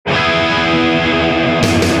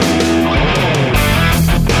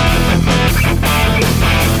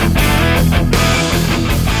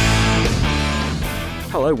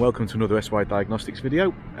welcome to another SY Diagnostics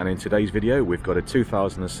video, and in today's video we've got a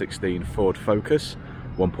 2016 Ford Focus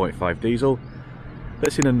 1.5 diesel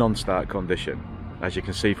that's in a non-start condition. As you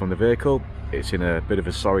can see from the vehicle, it's in a bit of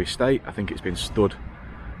a sorry state. I think it's been stood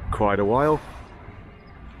quite a while.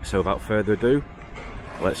 So without further ado,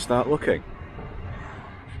 let's start looking.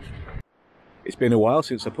 It's been a while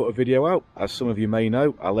since I put a video out. As some of you may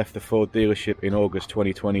know, I left the Ford dealership in August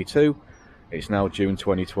 2022. It's now June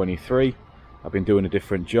 2023. I've been doing a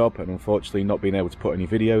different job and unfortunately not been able to put any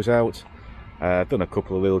videos out. I've done a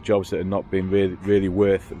couple of little jobs that have not been really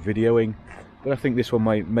worth videoing, but I think this one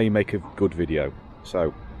may make a good video.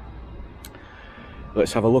 So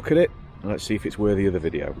let's have a look at it and let's see if it's worthy of the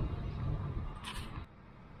video.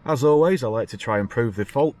 As always, I like to try and prove the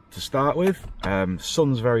fault to start with.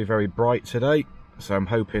 Sun's very bright today, so I'm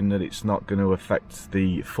hoping that it's not going to affect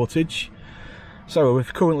the footage. So we're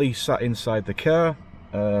currently sat inside the car.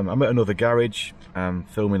 I'm at another garage. I'm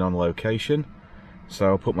filming on location, so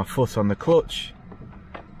I'll put my foot on the clutch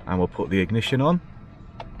and we'll put the ignition on.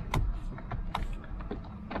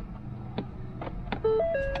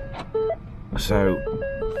 So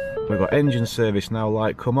we've got engine service now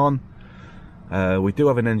light come on. We do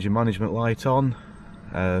have an engine management light on.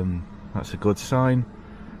 That's a good sign.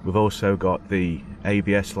 We've also got the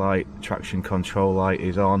ABS light, traction control light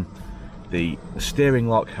is on. The steering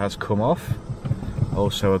lock has come off,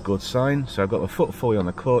 also a good sign. So I've got my foot fully on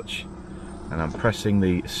the clutch and I'm pressing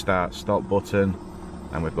the start stop button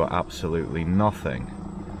and we've got absolutely nothing.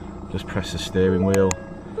 Just press the steering wheel.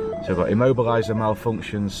 So we've got immobiliser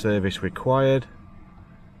malfunction, service required.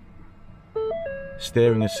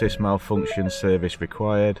 Steering assist malfunction, service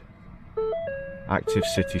required. Active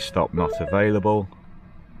city stop not available.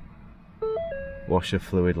 Washer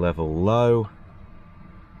fluid level low.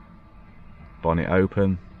 Bonnet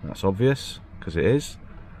open, that's obvious because it is.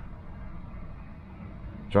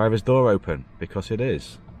 Driver's door open because it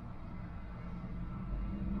is.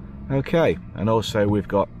 Okay, and also we've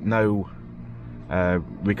got no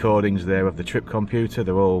recordings there of the trip computer.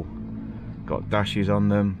 They're all got dashes on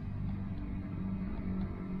them.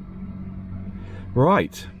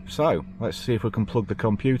 Right, so let's see if we can plug the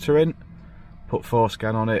computer in, put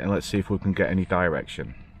FORScan on it, and let's see if we can get any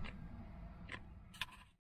direction.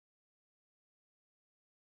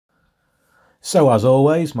 So as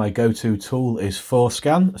always, my go-to tool is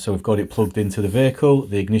FORScan. So we've got it plugged into the vehicle,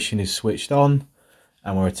 the ignition is switched on,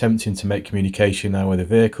 and we're attempting to make communication now with the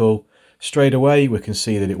vehicle. Straight away we can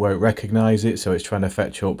see that it won't recognise it, so it's trying to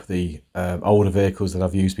fetch up the older vehicles that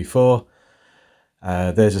I've used before.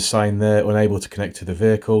 There's a sign there, unable to connect to the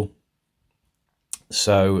vehicle.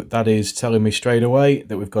 So that is telling me straight away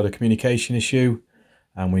that we've got a communication issue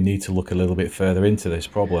and we need to look a little bit further into this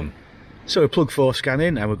problem. So we plug FORScan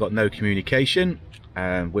in and we've got no communication,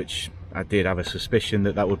 which I did have a suspicion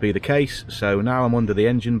that would be the case. So now I'm under the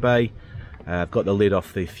engine bay. I've got the lid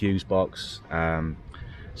off the fuse box.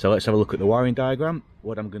 So let's have a look at the wiring diagram.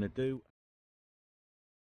 What I'm going to do.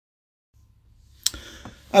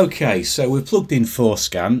 Okay, so we've plugged in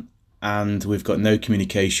FORScan and we've got no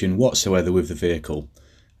communication whatsoever with the vehicle.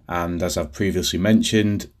 And as I've previously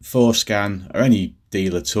mentioned, FORScan or any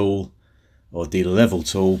dealer tool or dealer level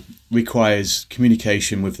tool requires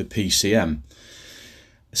communication with the PCM.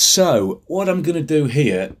 So what I'm going to do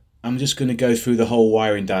here, I'm just going to go through the whole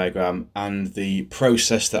wiring diagram and the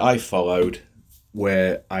process that I followed,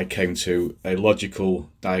 where I came to a logical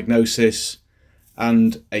diagnosis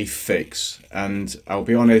and a fix, and I'll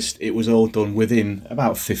be honest, it was all done within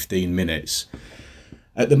about 15 minutes.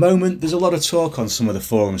 At the moment there's a lot of talk on some of the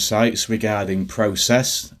forum sites regarding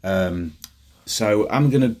process, so I'm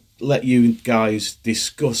going to let you guys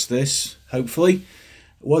discuss this. Hopefully,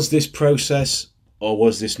 was this process or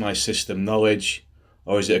was this my system knowledge,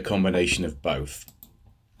 or is it a combination of both?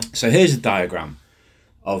 So here's a diagram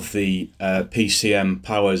of the PCM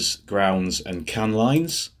powers, grounds and CAN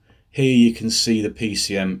lines. Here you can see the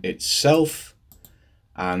PCM itself,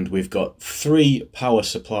 and we've got 3 power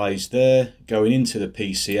supplies there going into the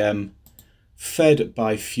PCM, fed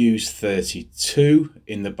by fuse 32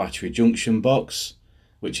 in the battery junction box,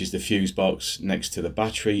 which is the fuse box next to the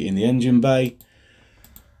battery in the engine bay.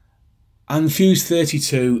 And fuse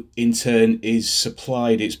 32 in turn is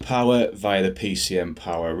supplied its power via the PCM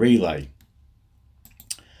power relay.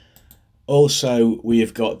 Also, we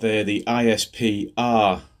have got there the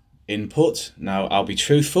ISP-R input. Now, I'll be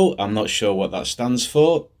truthful, I'm not sure what that stands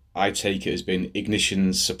for. I take it as being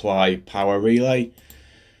ignition supply power relay,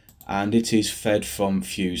 and it is fed from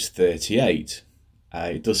fuse 38.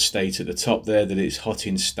 It does state at the top there that it's hot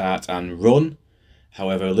in start and run.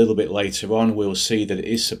 However, a little bit later on we'll see that it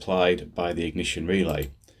is supplied by the ignition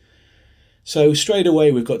relay. So straight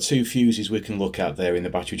away we've got two fuses we can look at there in the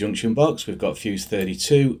battery junction box. We've got fuse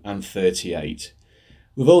 32 and 38.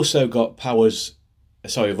 We've also got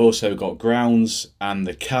we've also got grounds and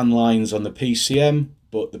the CAN lines on the PCM,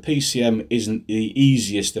 but the PCM isn't the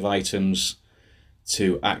easiest of items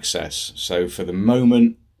to access. So for the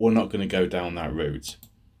moment, we're not going to go down that route.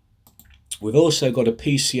 We've also got a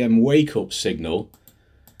PCM wake-up signal,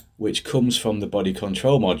 which comes from the body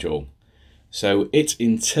control module. So it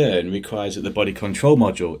in turn requires that the body control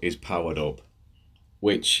module is powered up,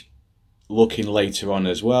 which, looking later on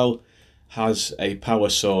as well, has a power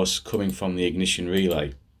source coming from the ignition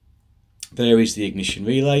relay. There is the ignition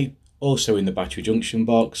relay, also in the battery junction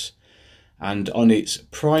box, and on its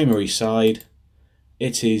primary side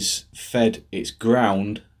it is fed its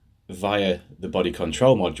ground via the body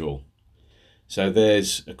control module. So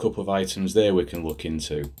there's a couple of items there we can look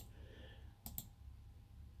into.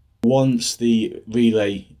 Once the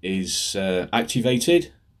relay is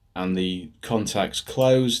activated and the contacts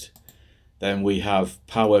closed, then we have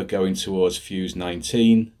power going towards fuse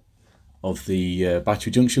 19 of the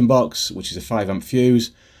battery junction box, which is a 5 amp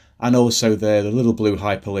fuse, and also there the little blue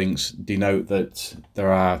hyperlinks denote that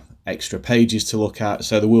there are extra pages to look at,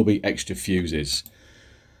 so there will be extra fuses.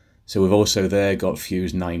 So we've also there got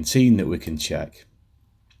fuse 19 that we can check.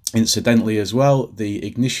 Incidentally as well, the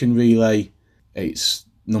ignition relay, it's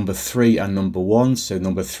number 3 and number 1, so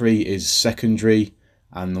number 3 is secondary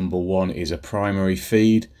and number 1 is a primary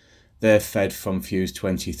feed. They're fed from fuse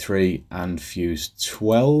 23 and fuse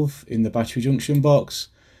 12 in the battery junction box,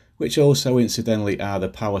 which also incidentally are the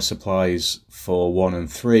power supplies for 1 and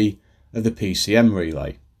 3 of the PCM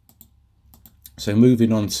relay. So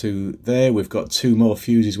moving on to there, we've got 2 more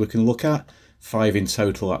fuses we can look at, 5 in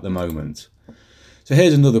total at the moment. So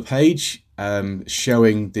here's another page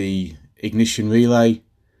showing the ignition relay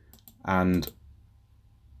and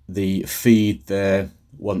the feed there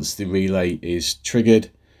once the relay is triggered,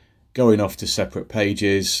 going off to separate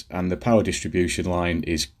pages, and the power distribution line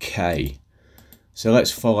is K. So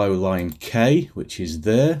let's follow line K, which is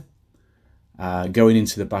there, going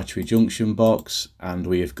into the battery junction box, and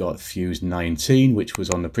we have got fuse 19, which was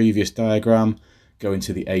on the previous diagram, going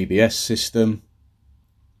to the ABS system,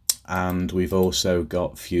 and we've also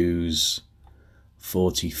got fuse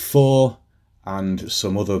 44 and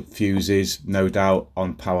some other fuses, no doubt,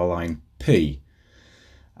 on power line P.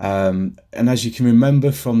 And as you can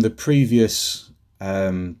remember from the previous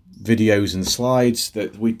videos and slides,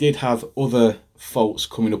 that we did have other faults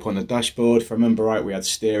coming up on the dashboard. If I remember right, we had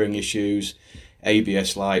steering issues,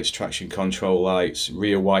 ABS lights, traction control lights,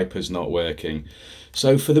 rear wipers not working.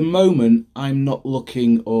 So for the moment, I'm not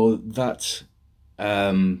looking or that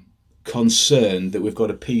concerned that we've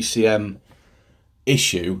got a PCM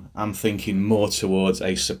issue. I'm thinking more towards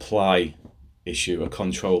a supply issue, a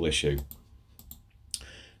control issue.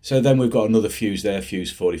 So then we've got another fuse there,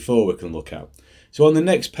 fuse 44 we can look at. So on the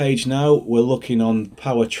next page now, we're looking on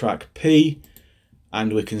power track P,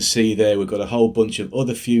 and we can see there we've got a whole bunch of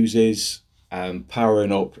other fuses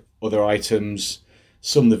powering up other items.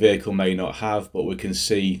 Some the vehicle may not have, but we can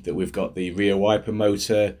see that we've got the rear wiper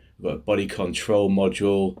motor, we've got a body control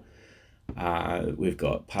module, we've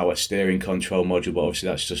got power steering control module, but obviously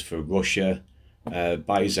that's just for Russia,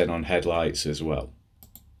 bi-xenon headlights as well.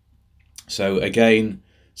 So again,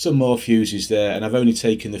 some more fuses there, and I've only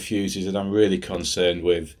taken the fuses that I'm really concerned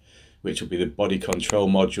with, which will be the body control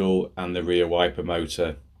module and the rear wiper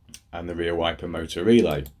motor and the rear wiper motor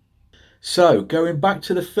relay. So going back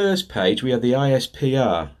to the first page, we had the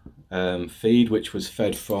ISPR feed, which was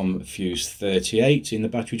fed from fuse 38 in the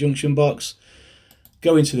battery junction box,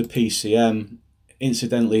 going to the PCM.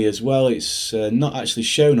 Incidentally as well, it's not actually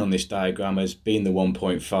shown on this diagram as being the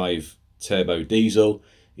 1.5 turbo diesel.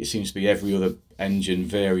 It seems to be every other engine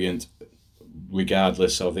variant,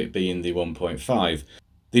 regardless of it being the 1.5.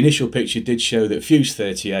 The initial picture did show that fuse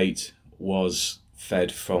 38 was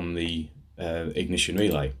fed from the ignition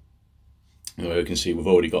relay. And we can see we've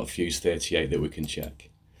already got fuse 38 that we can check.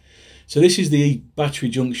 So this is the battery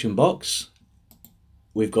junction box.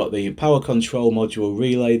 We've got the power control module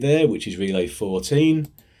relay there, which is relay 14.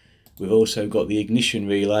 We've also got the ignition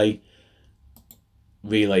relay,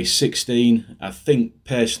 relay 16. I think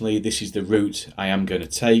personally this is the route I am going to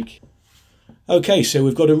take. Okay, so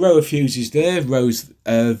we've got a row of fuses there,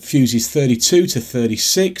 fuses 32 to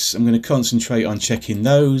 36. I'm going to concentrate on checking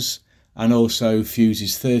those, and also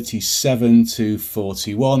fuses 37 to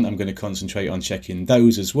 41. I'm going to concentrate on checking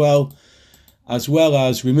those as well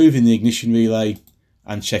as removing the ignition relay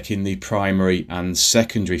and checking the primary and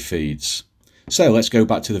secondary feeds. So let's go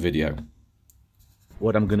back to the video.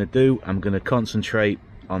 What I'm going to do, I'm going to concentrate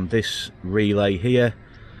on this relay here,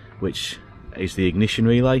 which is the ignition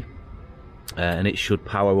relay, and it should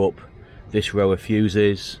power up this row of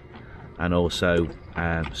fuses, and also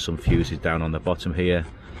some fuses down on the bottom here.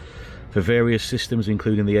 For various systems,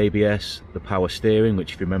 including the ABS, the power steering,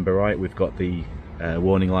 which if you remember right, we've got the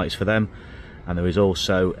warning lights for them, and there is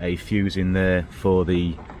also a fuse in there for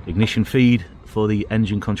the ignition feed for the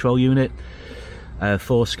engine control unit.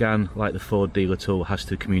 Forscan, like the Ford dealer tool, has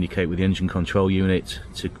to communicate with the engine control unit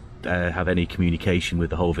to have any communication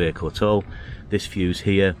with the whole vehicle at all. This fuse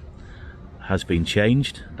here has been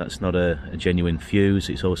changed. That's not a genuine fuse.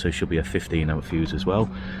 It also should be a 15-amp fuse as well.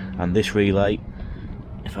 And this relay,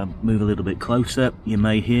 if I move a little bit closer, you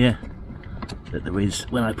may hear that there is,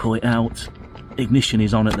 when I pull it out, ignition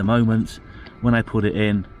is on at the moment. When I put it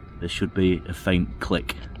in, there should be a faint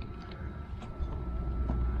click.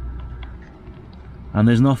 And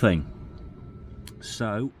there's nothing.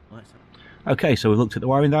 So, okay, so we've looked at the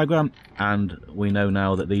wiring diagram, and we know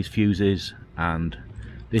now that these fuses and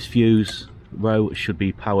this fuse row should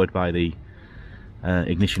be powered by the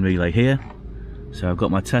ignition relay here. So I've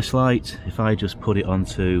got my test light. If I just put it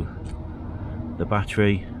onto the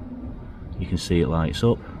battery, you can see it lights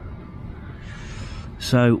up.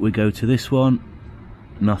 So we go to this one,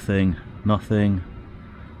 nothing, nothing,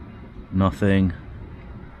 nothing.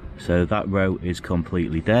 So that row is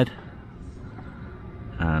completely dead,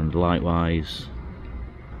 and likewise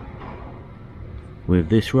with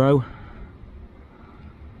this row,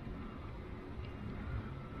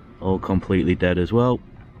 all completely dead as well.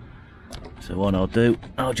 So what I'll do,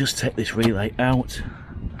 I'll just take this relay out.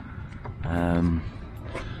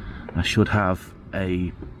 I should have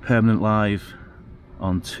a permanent live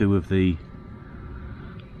on 2 of the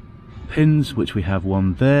pins, which we have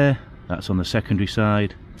one there, that's on the secondary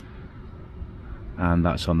side, and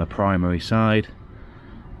that's on the primary side.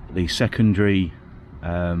 The secondary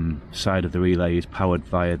side of the relay is powered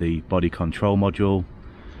via the body control module.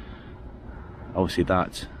 Obviously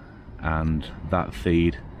that and that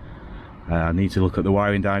feed, I need to look at the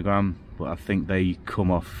wiring diagram, but I think they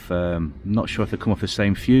come off, not sure if they come off the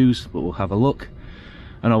same fuse, but we'll have a look.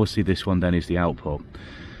 And obviously this one then is the output.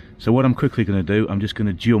 So what I'm quickly going to do, I'm just going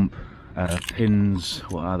to jump pins,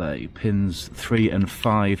 what are they, pins 3 and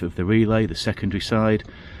 5 of the relay, the secondary side,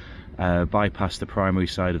 bypass the primary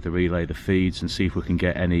side of the relay, the feeds, and see if we can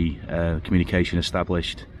get any communication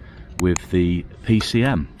established with the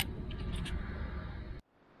PCM.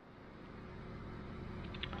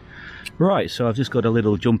 Right, so I've just got a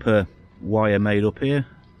little jumper wire made up here.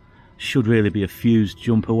 Should really be a fused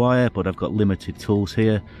jumper wire, but I've got limited tools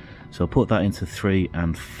here, so I'll put that into 3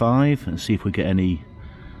 and 5 and see if we get any.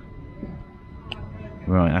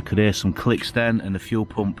 Right, I could hear some clicks then and the fuel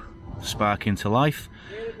pump spark into life.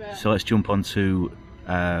 So let's jump onto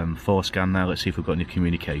Forscan now. Let's see if we've got any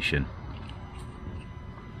communication.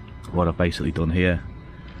 What I've basically done here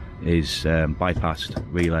is bypassed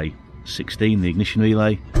relay 16, the ignition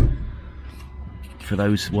relay. For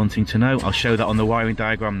those wanting to know, I'll show that on the wiring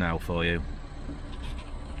diagram now for you.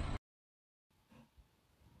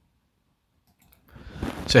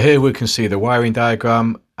 So here we can see the wiring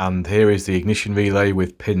diagram, and here is the ignition relay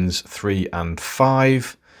with pins 3 and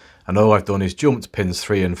 5, and all I've done is jumped pins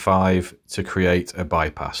 3 and 5 to create a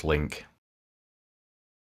bypass link.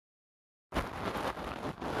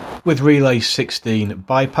 With relay 16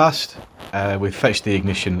 bypassed, we've fetched the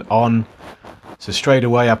ignition on. So straight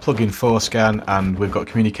away I plug in Forscan and we've got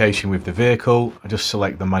communication with the vehicle. I just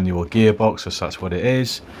select the manual gearbox, as that's what it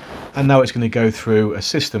is. And now it's going to go through a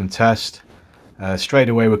system test. Straight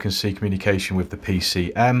away we can see communication with the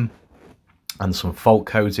PCM and some fault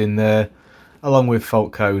codes in there, along with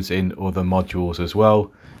fault codes in other modules as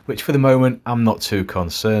well, which for the moment I'm not too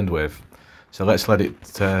concerned with. So let's let it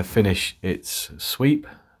finish its sweep.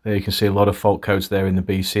 There you can see a lot of fault codes there in the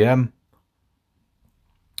BCM.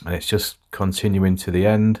 And it's just continuing to the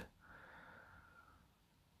end.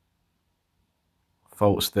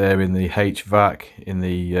 Faults there in the HVAC, in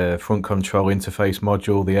the front control interface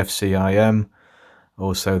module, the FCIM,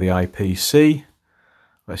 also the IPC.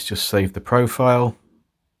 Let's just save the profile.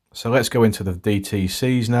 So let's go into the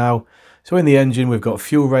DTCs now. So in the engine we've got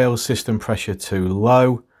fuel rail system pressure too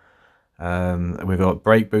low. We've got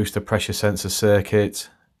brake booster pressure sensor circuit,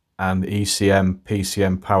 and ECM,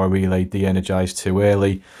 PCM power relay de-energized too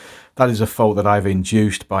early. That is a fault that I've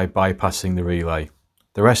induced by bypassing the relay.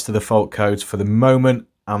 The rest of the fault codes for the moment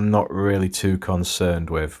I'm not really too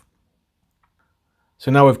concerned with.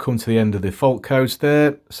 So now we've come to the end of the fault codes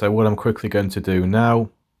there. So what I'm quickly going to do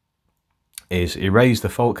now is erase the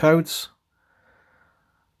fault codes.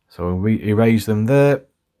 So we erase them there.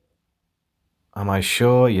 Am I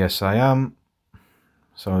sure? Yes, I am.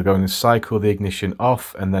 So I'm going to cycle the ignition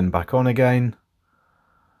off and then back on again.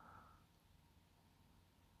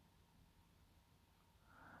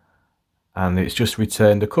 And it's just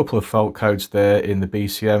returned a couple of fault codes there in the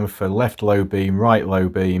BCM for left low beam, right low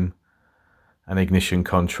beam, and ignition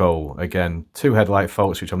control. Again, 2 headlight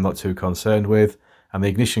faults, which I'm not too concerned with, and the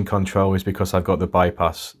ignition control is because I've got the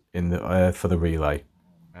bypass in the for the relay.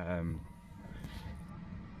 Well,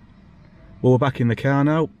 we're back in the car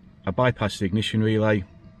now. I bypassed the ignition relay,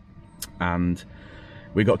 and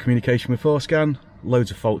we got communication with FORScan.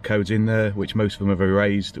 Loads of fault codes in there, which most of them have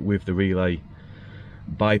erased with the relay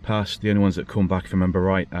bypass. The only ones that come back, if I remember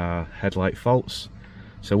right, are headlight faults.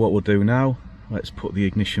 So what we'll do now, let's put the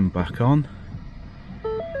ignition back on.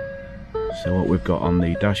 So what we've got on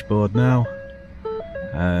the dashboard now,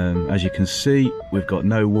 as you can see, we've got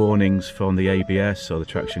no warnings from the ABS or the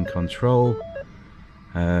traction control.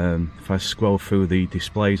 If I scroll through the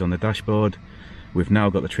displays on the dashboard, we've now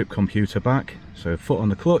got the trip computer back. So foot on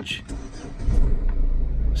the clutch,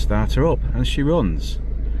 start her up, and she runs.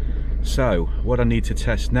 So what I need to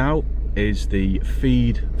test now is the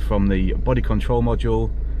feed from the body control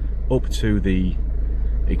module up to the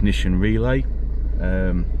ignition relay.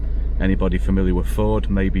 Anybody familiar with Ford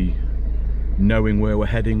may be knowing where we're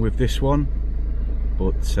heading with this one,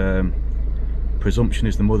 but presumption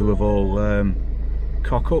is the mother of all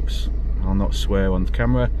cock-ups. I'll not swear on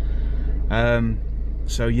camera.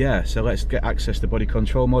 So yeah, so let's get access to the body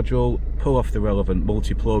control module, pull off the relevant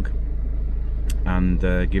multi-plug, and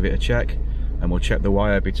give it a check, and we'll check the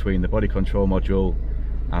wire between the body control module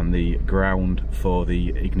and the ground for the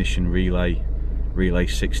ignition relay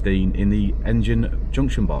 16 in the engine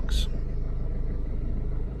junction box.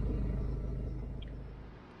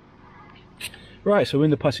 Right, so we're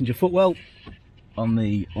in the passenger footwell on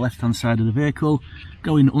the left hand side of the vehicle,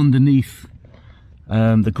 going underneath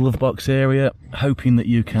the glove box area, hoping that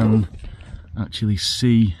you can actually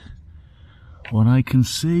see what I can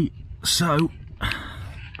see. So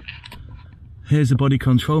here's the body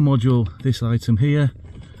control module, this item here.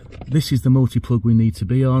 This is the multi-plug we need to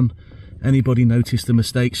be on. Anybody noticed the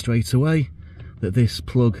mistake straight away that this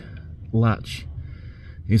plug latch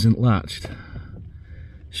isn't latched?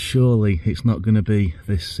 Surely it's not going to be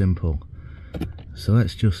this simple. So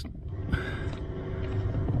let's just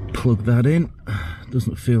plug that in.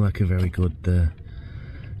 Doesn't feel like a very good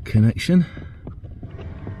connection,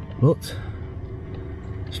 but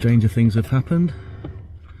stranger things have happened.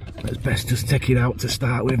 Let's best just take it out to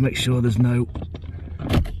start with, make sure there's no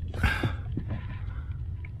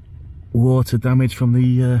water damage from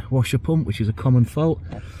the washer pump, which is a common fault.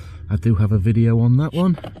 I do have a video on that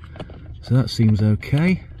one, so that seems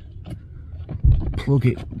okay. Plug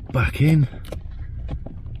it back in,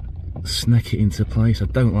 snake it into place. I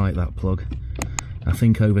don't like that plug. I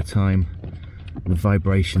think over time the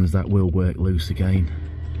vibrations, that will work loose again.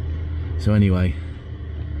 So anyway,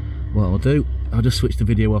 what I'll do, I'll just switch the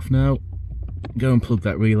video off now, go and plug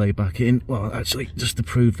that relay back in. Well, actually, just to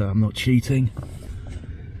prove that I'm not cheating.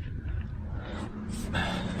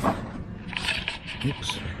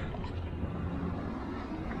 Oops.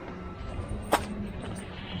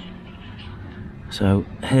 So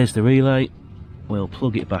here's the relay, we'll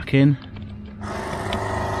plug it back in.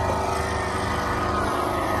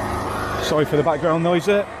 Sorry for the background noise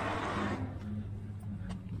there.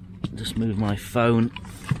 Just move my phone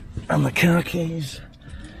and the car keys.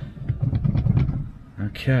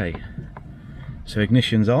 Okay, so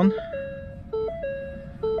ignition's on,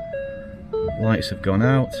 lights have gone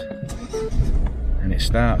out, and it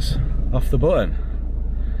starts off the button.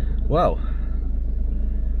 Well,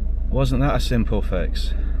 wasn't that a simple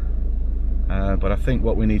fix? But I think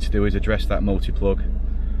what we need to do is address that multi-plug,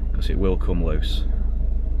 because it will come loose.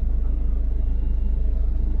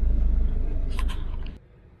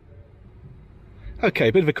 Okay,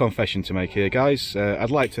 a bit of a confession to make here, guys.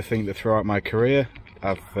 I'd like to think that throughout my career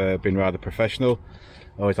I've been rather professional.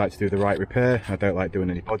 I always like to do the right repair. I don't like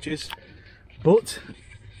doing any podges, but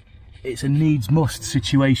it's a needs must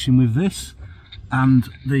situation with this. And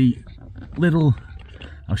the little,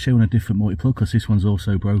 I'll show you on a different multi-plug because this one's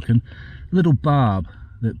also broken, little barb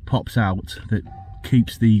that pops out that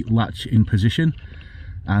keeps the latch in position.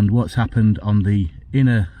 And what's happened on the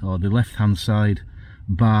inner or the left hand side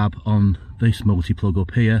barb on this multi-plug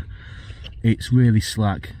up here, it's really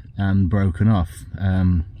slack and broken off.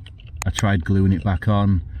 I tried gluing it back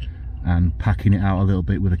on and packing it out a little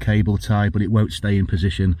bit with a cable tie, but it won't stay in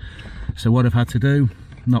position. So what I've had to do,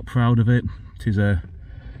 not proud of it,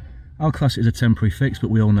 I'll class it as a temporary fix, but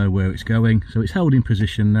we all know where it's going. So it's held in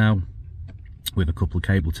position now with a couple of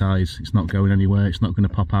cable ties. It's not going anywhere, it's not going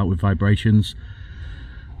to pop out with vibrations.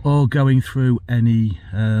 or going through any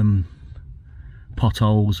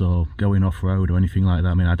potholes or going off-road or anything like that.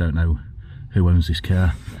 I mean, I don't know who owns this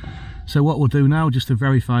car. So what we'll do now, just to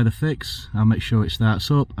verify the fix, I'll make sure it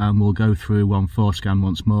starts up, and we'll go through on ForScan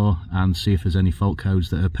once more and see if there's any fault codes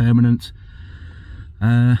that are permanent,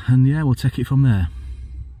 and yeah, we'll take it from there.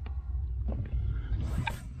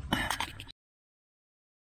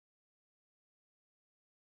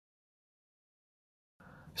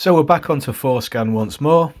 So we're back onto ForScan once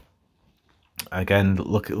more. Again,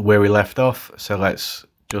 look at where we left off. So let's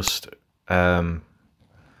just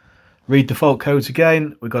read the fault codes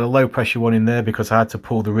again. We've got a low pressure one in there because I had to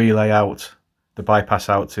pull the relay out, the bypass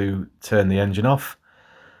out, to turn the engine off.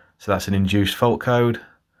 So that's an induced fault code.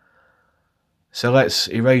 So let's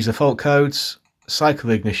erase the fault codes, cycle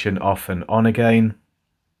the ignition off and on again,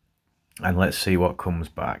 and let's see what comes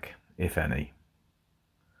back, if any.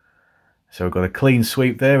 So we've got a clean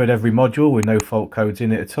sweep there at every module with no fault codes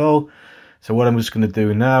in it at all. So what I'm just going to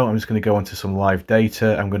do now, I'm just going to go onto some live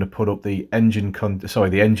data. I'm going to put up the engine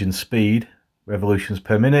speed, revolutions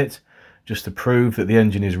per minute, just to prove that the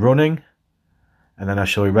engine is running. And then I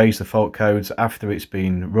shall erase the fault codes after it's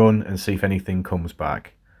been run and see if anything comes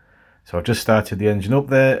back. So I've just started the engine up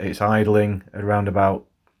there. It's idling at around about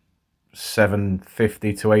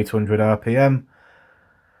 750 to 800 RPM.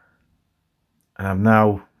 And I'm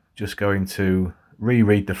now just going to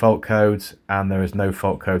reread the fault codes, and there is no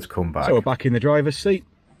fault codes come back. So we're back in the driver's seat.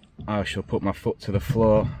 I shall put my foot to the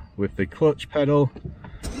floor with the clutch pedal,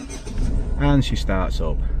 and she starts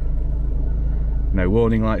up. No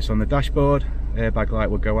warning lights on the dashboard. Airbag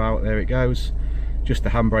light will go out, there it goes. Just the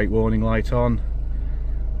handbrake warning light on.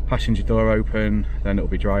 Passenger door open, then it'll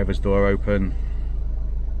be driver's door open.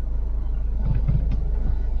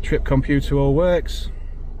 Trip computer all works.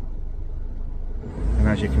 And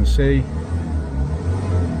as you can see,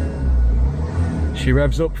 she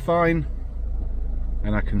revs up fine,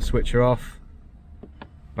 and I can switch her off,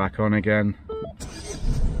 back on again,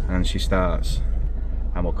 and she starts,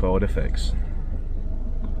 and we'll call it a fix.